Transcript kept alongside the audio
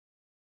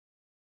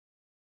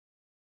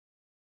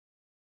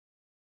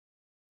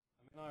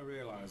I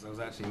realised I was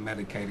actually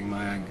medicating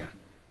my anger.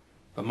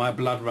 But my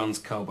blood runs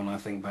cold when I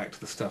think back to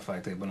the stuff I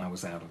did when I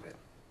was out of it.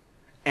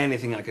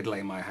 Anything I could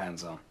lay my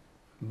hands on.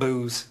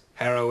 Booze,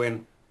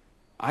 heroin.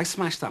 I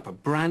smashed up a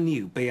brand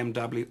new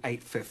BMW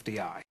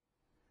 850i.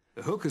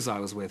 The hookers I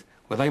was with,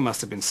 well, they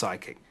must have been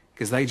psychic,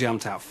 because they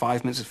jumped out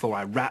 5 minutes before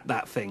I wrapped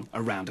that thing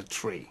around a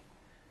tree.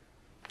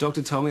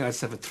 Doctor told me I'd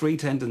severed 3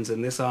 tendons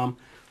in this arm,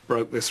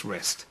 broke this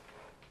wrist.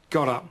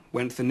 Got up,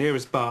 went to the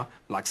nearest bar,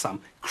 like some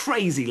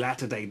crazy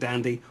latter-day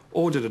dandy,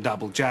 ordered a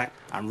double jack,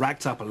 and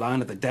racked up a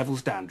line of the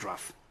devil's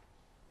dandruff.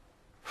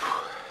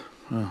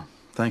 Oh,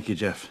 thank you,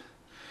 Jeff.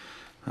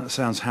 That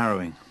sounds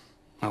harrowing.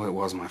 Oh, it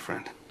was, my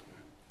friend.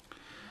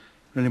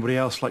 Would anybody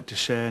else like to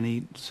share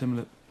any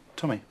similar...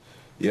 Tommy?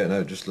 Yeah,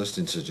 no, just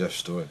listening to Jeff's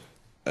story.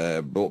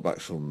 Brought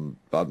back some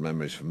bad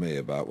memories for me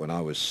about when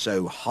I was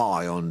so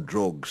high on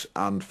drugs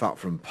and fat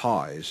from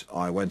pies,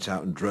 I went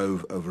out and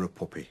drove over a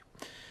puppy.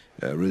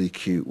 A really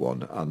cute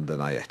one, and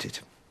then I ate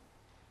it.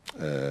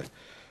 And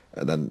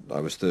then I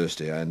was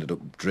thirsty. I ended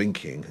up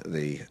drinking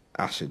the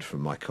acid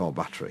from my car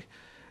battery.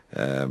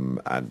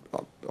 And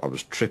I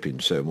was tripping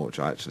so much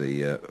I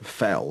actually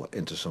fell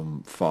into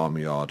some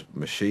farmyard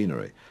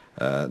machinery.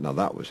 Now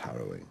that was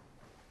harrowing.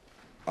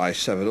 I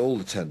severed all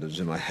the tendons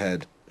in my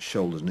head,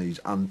 shoulders, knees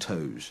and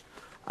toes,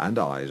 and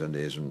eyes and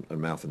ears and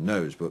mouth and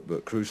nose, but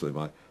crucially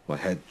my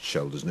head,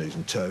 shoulders, knees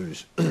and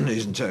toes,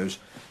 knees and toes.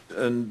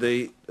 And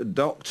the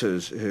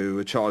doctors who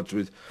were charged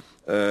with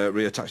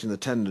reattaching the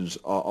tendons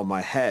on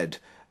my head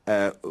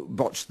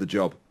botched the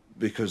job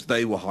because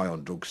they were high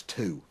on drugs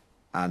too.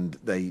 And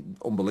they,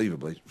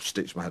 unbelievably,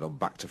 stitched my head on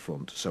back to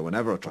front. So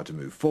whenever I tried to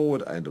move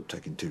forward, I end up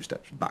taking 2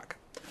 steps back.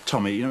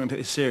 Tommy, you're not going to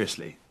take this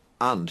seriously?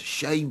 And,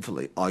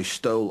 shamefully, I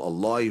stole a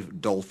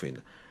live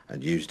dolphin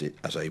and used it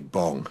as a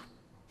bong,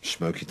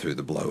 smoking through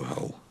the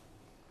blowhole.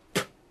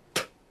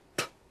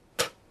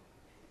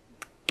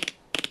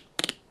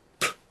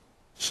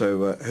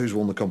 So, who's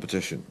won the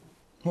competition?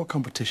 What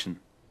competition?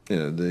 You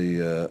know,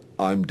 the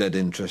I'm dead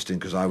interesting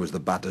because I was the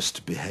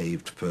baddest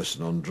behaved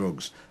person on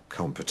drugs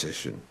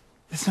competition.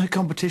 There's no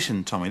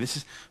competition, Tommy. This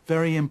is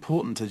very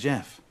important to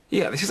Jeff.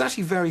 Yeah, this is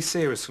actually very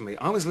serious for me.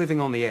 I was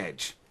living on the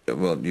edge.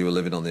 Well, you were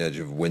living on the edge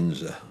of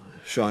Windsor.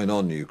 Shine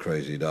on, you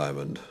crazy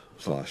diamond /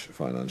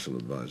 financial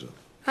advisor.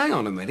 Hang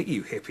on a minute,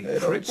 you hippie Hey,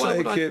 prick.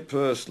 don't take it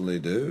personally,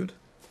 dude.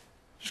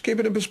 Just keep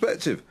it in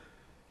perspective.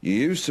 You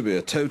used to be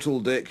a total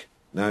dick.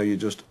 Now you're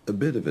just a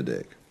bit of a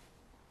dick.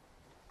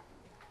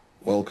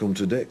 Welcome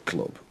to Dick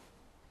Club.